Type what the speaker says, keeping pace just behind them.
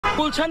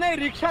গুলশানে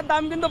রিক্সার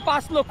দাম কিন্তু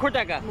 5 লক্ষ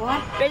টাকা।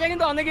 এটা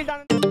কিন্তু অনেকেই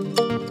জানেন।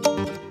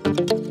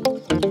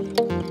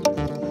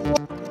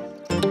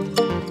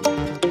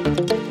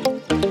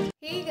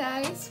 Hey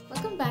guys,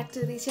 welcome back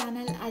to the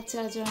channel.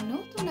 আচ্ছা যারা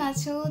নতুন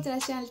আছো যারা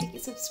চ্যানেলটিকে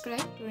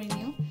সাবস্ক্রাইব করে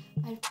নিও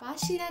আর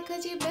পাশে রাখা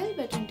যে বেল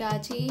বাটনটা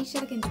আছে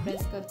সেটা কিন্তু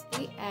প্রেস করতে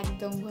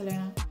একদম ভুলো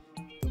না।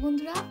 তো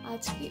বন্ধুরা,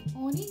 আজকে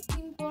অনেক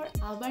দিন পর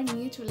আবার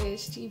নিয়ে চলে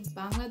এসেছি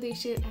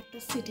বাংলাদেশের একটা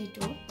সিটি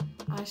ট্যুর,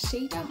 আর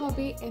সেইটা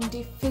হবে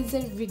এমডি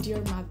ফিজের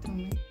ভিডিওর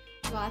মাধ্যমে।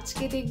 তো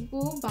আজকে দেখব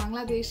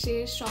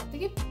বাংলাদেশের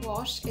সবথেকে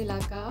পশ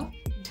এলাকা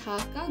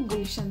ঢাকা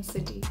গুলশান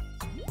সিটি।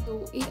 তো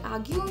এর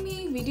আগেও আমি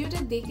এই ভিডিওটা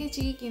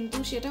দেখেছি, কিন্তু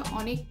সেটা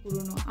অনেক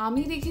পুরনো।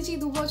 আমি দেখেছি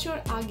 2 বছর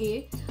আগে,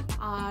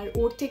 আর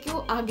ওর থেকেও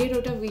আগের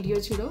ওটা ভিডিও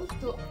ছিল।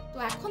 তো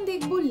এখন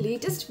দেখবো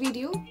লেটেস্ট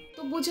ভিডিও,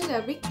 তো বোঝা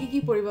যাবে কী কী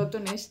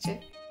পরিবর্তন এসছে।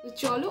 তো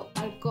চলো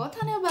আর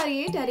কথা না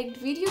বাড়িয়ে ডাইরেক্ট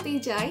ভিডিওতেই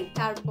যাই,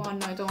 তারপর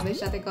নয় তোমাদের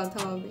সাথে কথা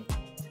হবে।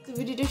 তো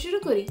ভিডিওটা শুরু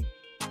করি,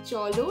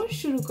 চলো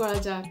শুরু করা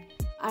যাক।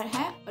 আর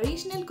হ্যাঁ,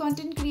 অরিজিনাল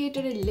কন্টেন্ট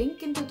ক্রিয়েটরের লিঙ্ক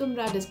কিন্তু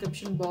তোমরা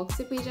ডেসক্রিপশন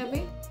বক্সে পেয়ে যাবে,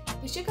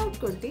 তো চেক আউট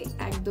করতে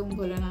একদম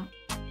ভুলো না।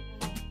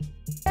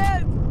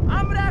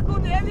 আমরা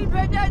এখন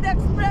এলিভেটেড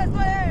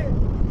এক্সপ্রেসওয়ে।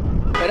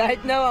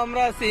 রাইট নাও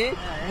আমরা আছি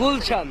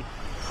গুলশান,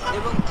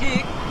 এবং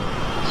ঠিক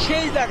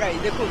সেই জায়গায়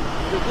দেখুন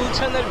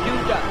গুলশানের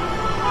ভিউটা।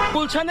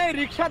 গুলশানের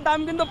রিক্সার দাম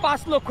কিন্তু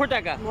 5 লক্ষ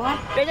টাকা।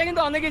 এটা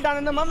কিন্তু অনেকেই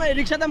জানেন না। মামা, এই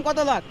রিক্সার দাম কত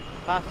লাখ?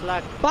 5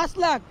 লাখ। 5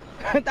 লাখ?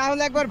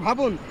 তাহলে একবার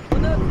ভাবুন।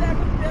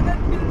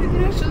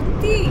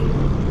 সত্যি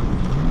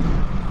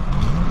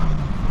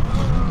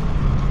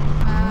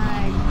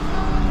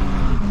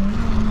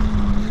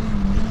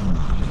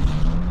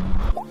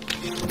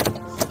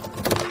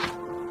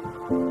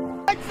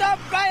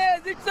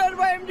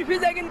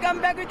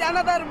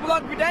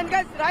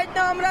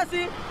আমরা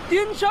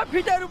 300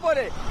 ফিটের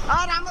উপরে,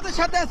 আর আমাদের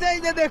সাথে আছে এই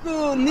যে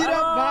দেখুন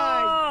নীরব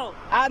ভাই।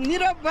 আর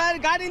নীরব ভাইয়ের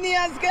গাড়ি নিয়ে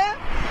আজকে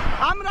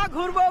আমরা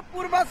ঘুরবো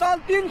পূর্বাচল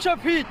 300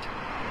 ফিট,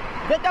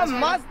 যেটা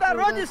মাজদা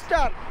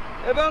রোডস্টার।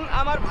 এবং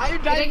আমার ভাই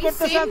ড্রাইভ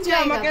করতে চাচ্ছে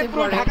আমাকে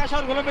পুরো ঢাকা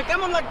শহর ঘুরবে।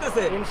 কেমন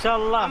লাগতেছে?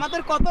 ইনশাআল্লাহ।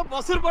 আমাদের কত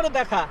বছর পরে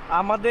দেখা,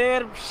 আমাদের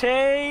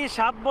সেই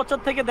 7 বছর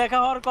থেকে দেখা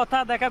হওয়ার কথা।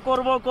 দেখা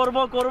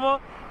করব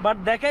বাট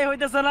দেখাই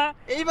হইতেছে না।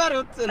 এইবার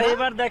হচ্ছে না।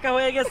 এইবার দেখা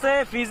হয়ে গেছে।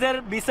 ফিজের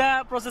ভিসা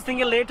প্রসেসিং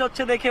এ লেট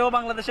হচ্ছে দেখে ও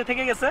বাংলাদেশে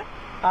থেকে গেছে,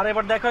 আর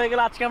এবার দেখা হয়ে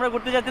গেল। আজকে আমরা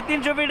ঘুরতে যাচ্ছি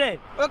 300 ফিটে।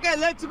 ওকে,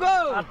 লেটস গো।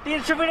 আর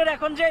 300 ফিটের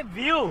এখন যে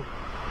ভিউ,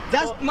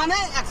 জাস্ট মানে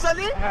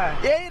অ্যাকচুয়ালি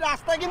এই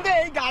রাস্তা কিন্তু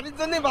এই গাড়ির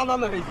জন্য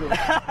বানানো হয়েছে।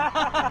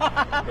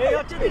 এই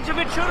হচ্ছে 300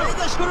 ফিট শুরু। এই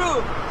যে শুরু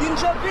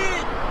 300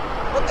 ফিট।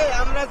 ওকে,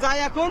 আমরা যাই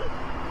এখন।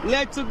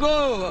 Let's go.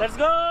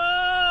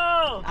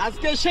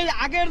 আজকে সেই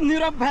আগের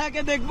নীরব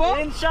ভাইয়াকে দেখবো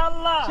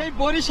ইনশাআল্লাহ। সেই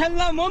বরিশাল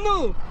না মনু।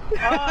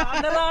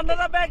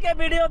 আপনারা ব্যাকে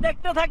ভিডিও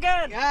দেখতে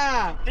থাকেন।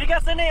 হ্যাঁ, ঠিক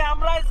আছে নি।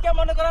 আমরা আজকে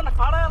মনে করেন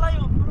ফাড়া এলাই,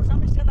 কোনো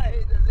সমস্যা নাই।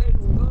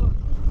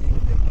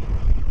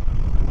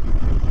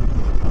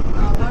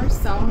 আমার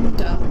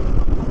সাউন্ডটা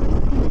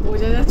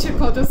বোঝা যাচ্ছে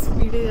কত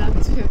স্পিডে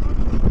যাচ্ছে।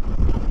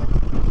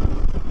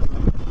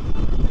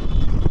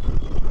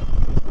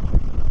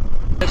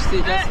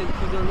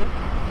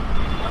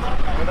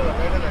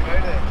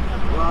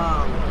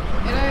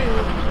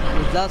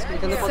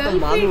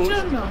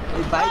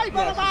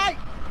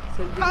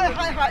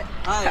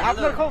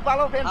 আপনার খুব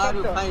ভালো ফ্রেন্ড।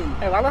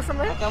 ভালো আছেন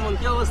ভাই? কেমন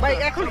কি অবস্থা ভাই?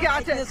 এখন কি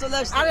আছে?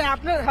 আরে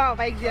আপনার, হ্যাঁ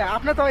ভাই,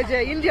 আপনি তো ওই যে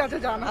ইন্ডিয়াতে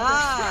যান।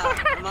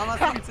 মামা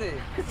শুনছে।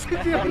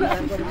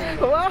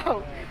 ওয়াও,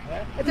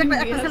 এটা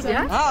একটা সেলফি।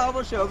 হ্যাঁ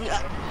অবশ্যই,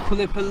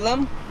 খুলে ফেললাম।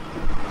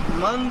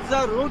 মানজা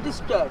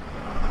রোডস্টার।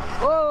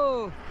 ও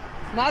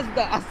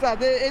মাজদা। আচ্ছা,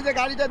 এই যে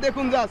গাড়িটা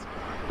দেখুন, জাস্ট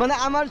মানে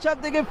আমার সব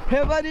থেকে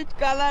ফেভারিট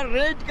কালার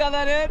রেড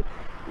কালারের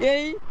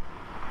এই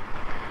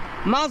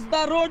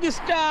মাজদা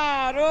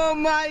রোডস্টার। ও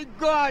মাই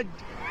গড,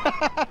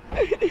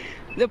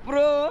 যে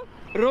পুরো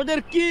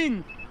রোডের কিং।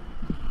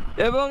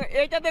 এবং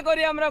এইটাতে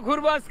করে আমরা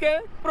ঘুরবো আজকে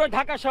পুরো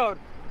ঢাকা শহর।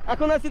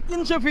 এখন আছি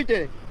 300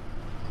 ফিটে।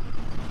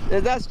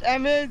 জাস্ট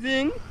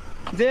অ্যামেজিং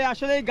যে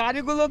আসলে এই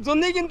গাড়িগুলোর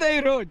জন্যই কিন্তু এই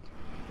রোড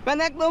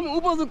মানে একদম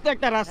উপযুক্ত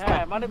একটা রাস্তা।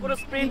 মানে কোনো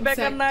স্পিড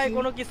ব্রেকার নাই,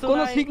 কোনো কিছু নাই,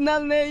 কোনো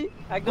সিগন্যাল নেই,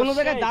 কোনো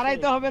জায়গায়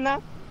দাঁড়াইতে হবে না,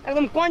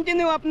 একদম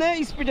কন্টিনিউ আপনি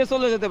স্পিডে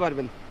চলে যেতে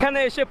পারবেন। এখানে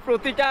এসে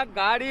প্রতিটা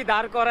গাড়ি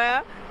দাঁড় করায়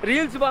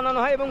রিলস বানানো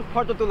হয় এবং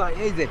ফটো তোলা হয়।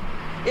 এই যে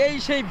এই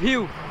সেই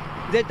ভিউ,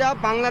 যেটা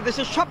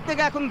বাংলাদেশের সব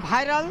থেকে এখন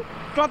ভাইরাল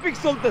টপিক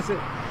চলতেছে।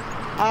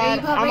 আর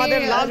আমাদের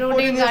লাল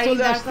পরি নিয়ে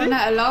চলে আসছে।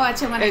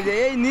 এই যে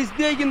এই নিচ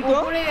দিয়েই কিন্তু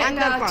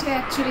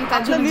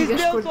আপনি নিচ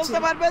দিয়েও চলতে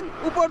পারবেন,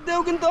 উপর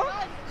দিয়েও কিন্তু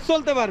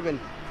চলতে পারবেন।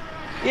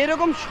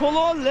 এরকম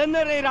 16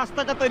 লেনের এই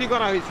রাস্তাটা তৈরি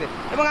করা হয়েছে,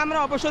 এবং আমরা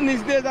অবশ্য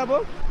নিচ দিয়ে যাব।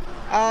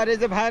 আর এই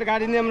যে ভাইয়ের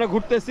গাড়ি নিয়ে আমরা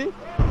ঘুরতেছি।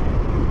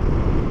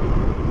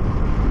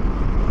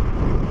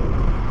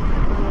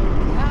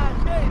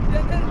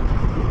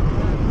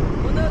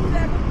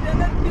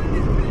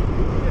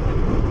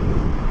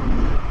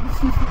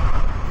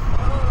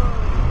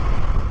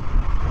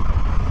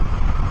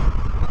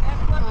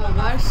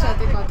 আমার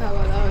সাথে কথা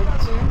বলা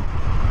হচ্ছে।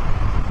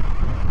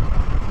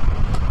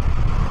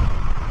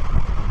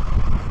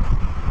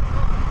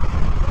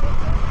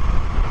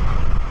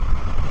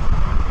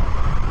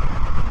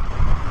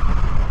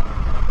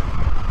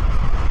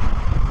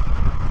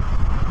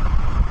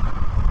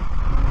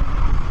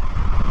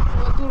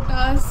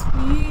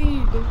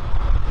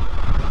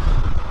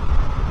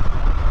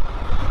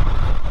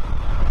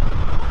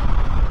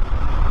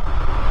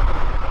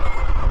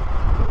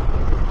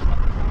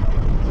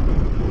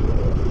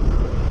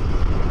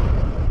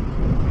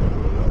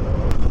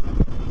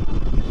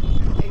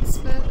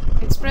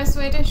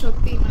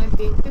 সত্যি মানে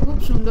দেখতে খুব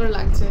সুন্দর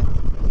লাগছে।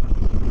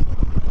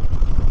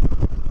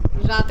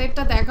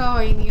 রাতেরটা দেখা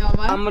হয়নি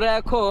আমার। আমরা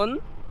এখন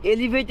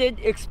এলিভেটেড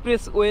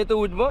এক্সপ্রেস ওয়েতে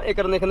উঠবো, এই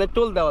কারণে এখানে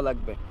টোল দেওয়া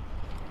লাগবে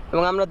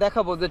এবং আমরা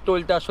দেখাবো যে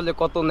টোলটা আসলে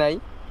কত নেয়।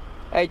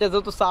 এইটা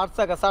যেহেতু 4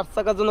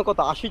 চাকার জন্য কত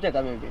 80 টাকা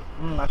মেবি।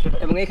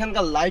 এবং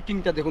এখানকার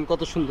লাইটিংটা দেখুন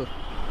কত সুন্দর,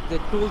 যে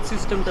টোল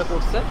সিস্টেমটা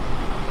করছে।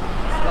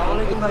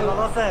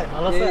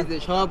 এই যে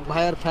সব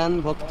ভাইয়ার ফ্যান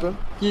ভক্ত,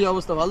 কি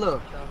অবস্থা? ভালো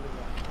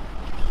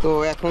তো।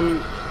 এখন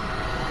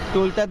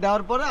টোলটা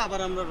দেওয়ার পরে আবার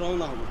আমরা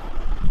রওনা হব।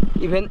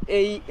 ইভেন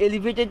এই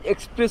এলিভেটেড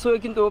এক্সপ্রেসওয়ে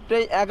কিন্তু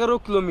প্রায় 11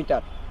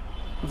 কিলোমিটার,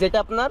 যেটা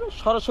আপনার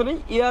সরাসরি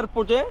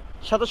এয়ারপোর্টের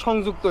সাথে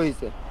সংযুক্ত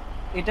হয়েছে।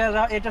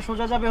 এটা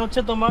সোজা যাবে হচ্ছে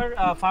তোমার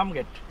ফার্ম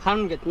গেট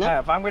না?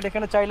 হ্যাঁ, ফার্ম গেট।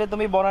 এখানে চাইলে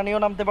তুমি বনানীও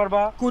নামতে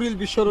পারবা, কুড়িল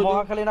বিশ্ব রোড,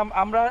 মহাখালী নাম।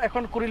 আমরা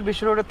এখন কুড়িল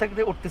বিশ্ব রোড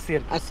থেকে উঠতেছি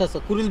আর কি। আচ্ছা,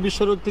 কুড়িল বিশ্ব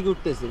রোড থেকে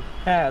উঠতেছি।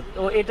 হ্যাঁ,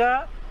 তো এটা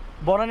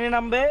বনানী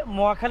নামবে,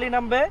 মহাখালী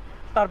নামবে,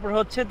 তারপর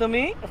হচ্ছে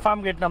তুমি ফার্ম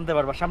গেট নামতে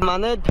পারবা।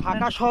 মানে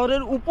ঢাকা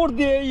শহরের উপর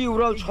দিয়ে এই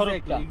উড়াল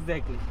সড়কটা।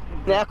 এক্স্যাক্টলি।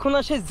 এখন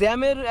আর সেই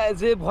জ্যামের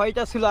যে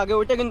ভয়টা ছিল আগে,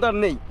 ওইটা কিন্তু আর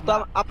নেই। তো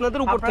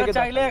আপনাদের উপর থেকে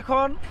চাইলে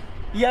এখন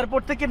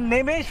এয়ারপোর্ট থেকে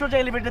নেমেই সোজা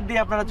এলিভেটর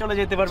দিয়ে আপনারা চলে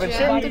যেতে পারবেন।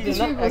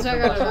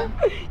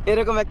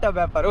 এরকম একটা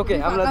ব্যাপার। ওকে,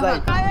 আমরা যাই।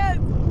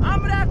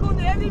 আমরা এখন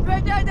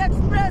এলিভেটেড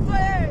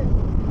এক্সপ্রেসওয়ে,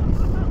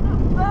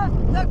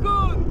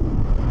 দেখুন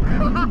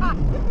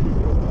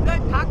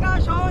ঢাকা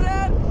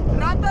শহরের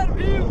রাতের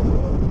ভিউ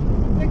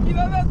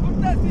কিভাবে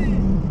ঘুরতেছি।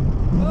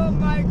 ও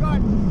মাই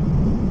গড।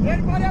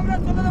 এরপরে আমরা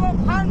চলে যাবো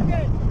ফার্ম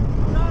গেট।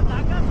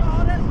 ঢাকা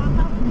শহরের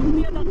মাথার উপর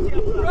দিয়ে যাচ্ছি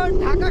আমরা।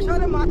 ঢাকা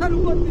শহরের মাথার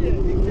উপর দিয়ে।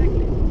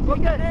 এক্স্যাক্টলি।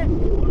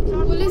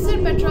 পুলিশের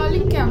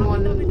পেট্রোলিং কেমন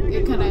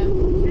এখানে?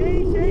 সেই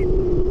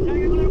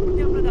জায়গাগুলোর উপর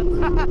দিয়ে আমরা যাচ্ছি,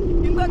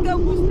 কিন্তু কেউ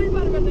বুঝতেই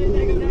পারবে না এই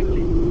জায়গা।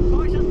 এক্স্যাক্টলি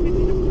 6-7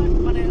 মিনিট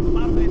মানে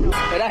পার হয়ে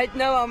যাবে। রাইট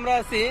নাও আমরা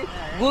আছি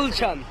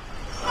গুলশান,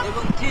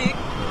 এবং ঠিক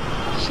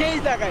সেই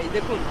জায়গায়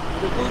দেখুন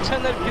যে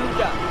গুলশানের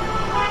ভিউটা,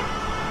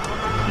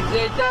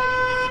 যেটা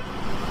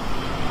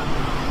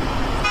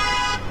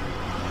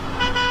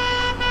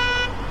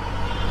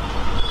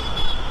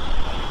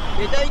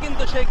এটাই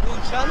কিন্তু সেই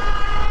গুলশান।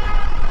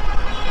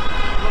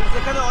 এবং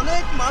যেখানে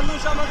অনেক মানুষ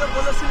আমাকে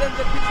বলেছিলেন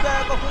যে ফিজা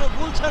কখনো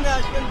গুলশানে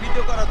আসবেন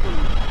ভিডিও করার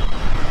জন্য,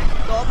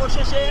 তো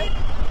অবশেষে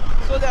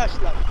চলে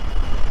আসলাম।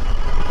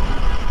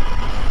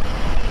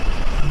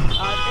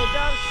 আর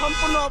এটার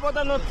সম্পূর্ণ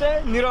অবদান হচ্ছে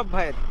নীরব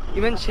ভাইয়ের।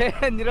 ইভেন সে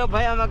নীরব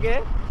ভাই আমাকে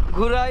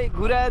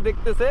ঘুরায়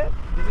দেখতেছে।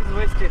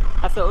 ওয়েস্টিন।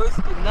 আচ্ছা,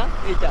 ওয়েস্টিন না,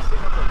 এইটা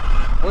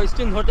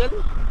ওয়েস্টিন হোটেল।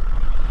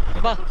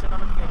 বাহ,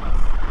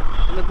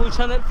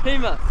 গুলশানের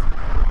ফেমাস।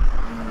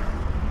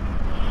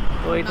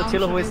 তো এটা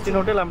ছিল ওয়েস্টিন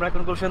হোটেল। আমরা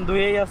এখন গুলশান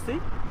 2-এই আছি।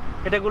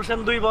 এটা গুলশান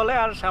 2 বলে,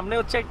 আর সামনে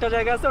হচ্ছে একটা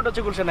জায়গা আছে, ওটা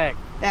হচ্ছে গুলশান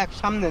 1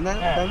 সামনে না?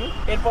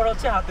 এরপর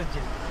হচ্ছে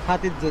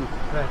হাতির ঝিল।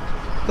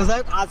 তো যাই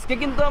হোক, আজকে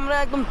কিন্তু আমরা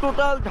একদম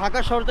টোটাল ঢাকা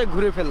শহরটা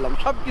ঘুরে ফেললাম,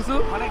 সবকিছু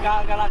মানে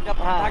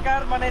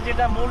ঢাকার মানে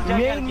যেটা মূল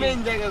মেইন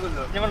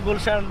জায়গাগুলো, যেমন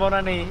গুলশান,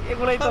 বনানী,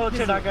 এগুলাই তো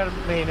হচ্ছে ঢাকার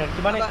মেইন আর কি।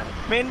 মানে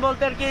মেইন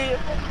বলতে আর কি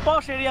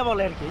পশ এরিয়া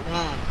বলে আর কি।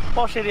 হ্যাঁ,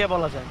 পশ এরিয়া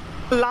বলা যায়।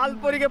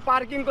 লালপরীকে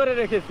পার্কিং করে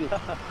রেখেছি।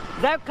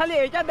 যাই হোক, খালি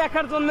এটা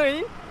দেখার জন্যই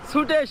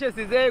ছুটে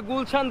এসেছি যে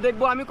গুলশান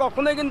দেখবো। আমি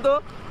কখনোই কিন্তু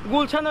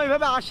গুলশান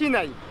ওইভাবে আসি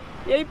নাই,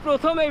 এই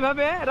প্রথম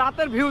এইভাবে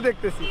রাতের ভিউ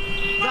দেখতেছি।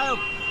 যাই হোক,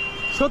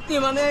 সত্যি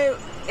মানে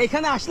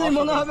এখানে আসলে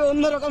মনে হবে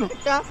অন্যরকম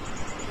একটা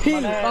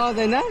ফিল পাওয়া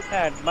যায় না?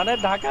 হ্যাঁ, মানে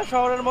ঢাকা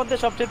শহরের মধ্যে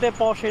সবচেয়ে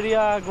পশ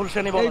এরিয়া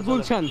গুলশানই বলা যায়।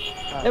 গুলশান।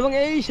 এবং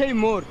এই সেই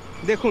মোড়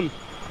দেখুন,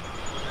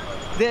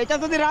 যে এটা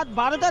যদি রাত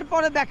 12টার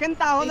পরে দেখেন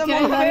তাহলে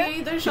মনে হবে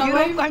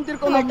ইউরোপ কান্ট্রির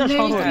কোন একটা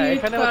শহর।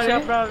 এখানে হচ্ছে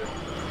আপনার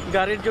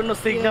গাড়ির জন্য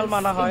সিগন্যাল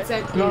মানা হয়,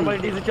 নরমালি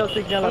ডিজিটাল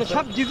সিগন্যাল আছে,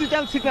 সব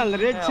ডিজিটাল সিগন্যাল,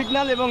 রেড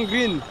সিগন্যাল এবং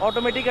গ্রিন।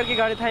 অটোমেটিক আর কি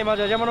গাড়ি থাইমা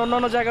যায়। যেমন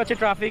অন্যান্য জায়গা হচ্ছে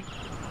ট্রাফিক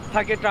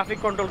থাকে, ট্রাফিক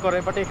কন্ট্রোল করে,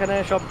 বাট এখানে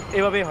সব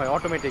এভাবেই হয়,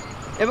 অটোমেটিক।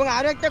 এবং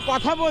আরো একটা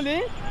কথা বলি,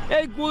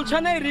 এই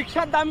গুলশানে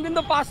রিক্সার দাম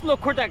কিন্তু 5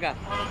 লক্ষ টাকা।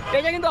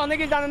 এটা কিন্তু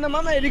অনেকেই জানেন না।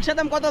 মামা, এই রিক্সার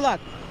দাম কত লাখ?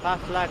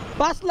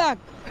 5 লাখ।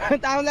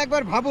 তাহলে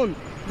একবার ভাবুন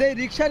যে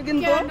রিক্সার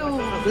কিন্তু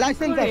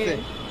লাইসেন্স আছে,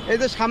 এই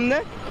যে সামনে,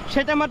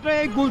 সেটা মাত্র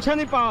এই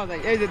গুলশানই পাওয়া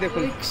যায়। এই যে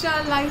দেখুন।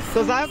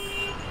 তো যাক,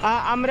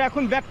 আমরা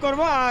এখন ব্যাক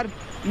করব আর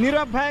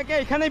নীরব ভাইকে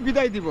এখানেই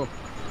বিদায় দিব।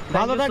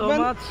 ভালো থাকবেন,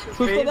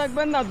 সুস্থ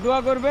থাকবেন, আর দোয়া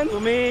করবেন।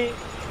 তুমি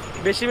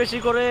বেশি বেশি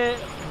করে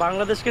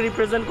বাংলাদেশকে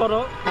রিপ্রেজেন্ট করো।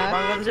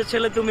 বাংলাদেশের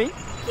ছেলে তুমি,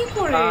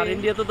 আর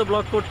ইন্ডিয়াতে তো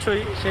ব্লগ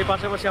করছোই, সেই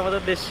পাশাপাশি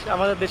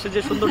আমাদের দেশের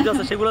যে সৌন্দর্য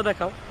আছে সেগুলো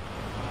দেখাও।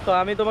 তো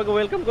আমি তোমাকে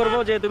ওয়েলকাম করবো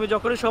যে তুমি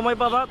যখনই সময়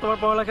পাবা তোমার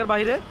পড়ালেখার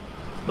বাইরে,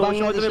 তো ওই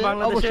সময় তুমি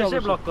বাংলাদেশে এসে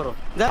ব্লগ করো।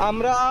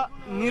 আমরা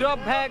নীরব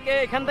ভাইকে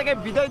এখান থেকে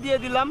বিদায় দিয়ে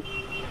দিলাম,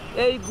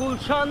 এই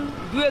গুলশান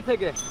 2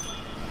 থেকে।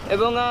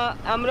 এবং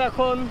আমরা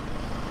এখন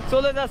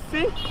চলে যাচ্ছি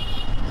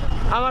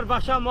আমার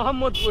বাসা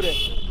মোহাম্মদপুরে।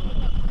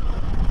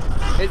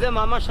 এই যে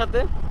মামার সাথে,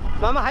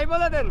 মামা হাই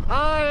বলে দেন।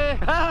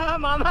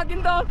 মামা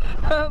কিন্তু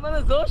মানে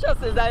জোশ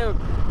আছে। যাই হোক,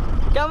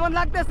 কেমন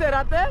লাগতেছে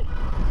রাতে?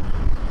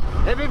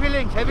 Heavy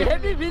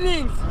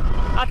feelings.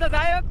 আচ্ছা,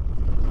 যাই হোক,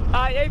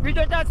 এই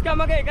ভিডিওটা আজকে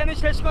আমাকে এখানে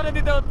শেষ করে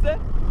দিতে হচ্ছে,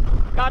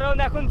 কারণ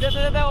এখন যেতে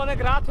যেতে অনেক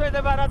রাত হয়ে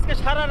যাবে। আর আজকে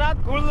সারা রাত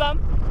ঘুরলাম,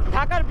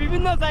 ঢাকার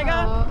বিভিন্ন জায়গা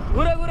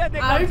ঘুরে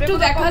দেখলাম,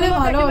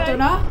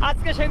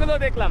 আজকে সেগুলো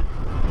দেখলাম।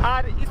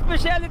 আর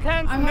স্পেশালি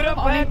থ্যাঙ্কস আমরা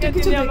অনেকটা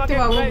কিছু দেখতে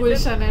পাবো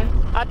গুলশানের,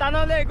 আর তা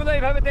নাহলে এগুলো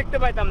এইভাবে দেখতে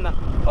পাইতাম না।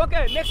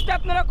 ওকে, নেক্সট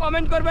আপনারা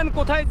কমেন্ট করবেন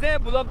কোথায় যে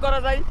ব্লগ করা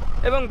যায়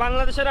এবং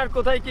বাংলাদেশের আর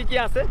কোথায় কি কি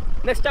আছে।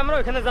 নেক্সট আমরা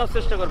ওখানে যাওয়ার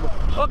চেষ্টা করব।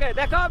 ওকে,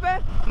 দেখা হবে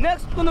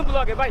নেক্সট কোনো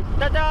ব্লগে। By,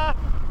 tata.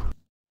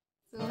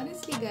 So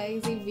honestly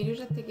guys, এই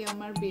ভিডিওটার থেকে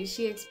আমার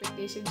বেশি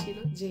এক্সপেকটেশন ছিল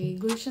যে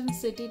গুলশান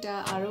সিটিটা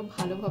আরও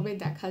ভালোভাবে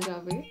দেখা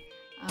যাবে,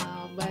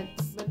 বাট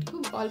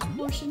খুব অল্প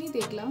পোর্শনই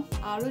দেখলাম।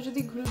 আরও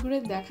যদি ঘুরে ঘুরে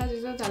দেখা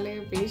যেত তাহলে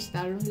বেশ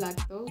দারুণ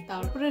লাগতো।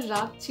 তারপরে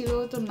রাত ছিল,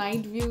 তো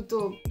নাইট ভিউ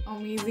তো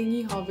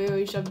অ্যামেজিংই হবে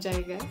ওই সব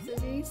জায়গায়। তো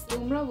গাইজ,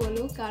 তোমরা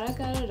বলো কারা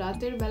কারা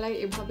রাতের বেলায়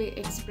এভাবে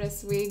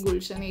এক্সপ্রেসওয়ে,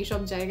 গুলশান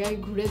এইসব জায়গায়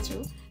ঘুরেছো?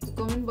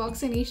 কমেন্ট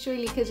বক্সে নিশ্চয়ই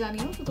লিখে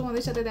জানিও। তো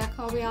তোমাদের সাথে দেখা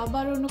হবে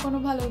আবার অন্য কোনো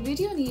ভালো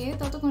ভিডিও নিয়ে।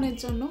 ততক্ষণের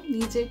জন্য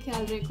নিজের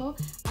খেয়াল রেখো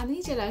আর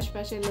নিজের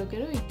আশপাশের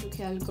লোকেরও একটু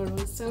খেয়াল করো।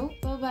 So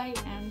by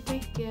and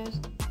take care.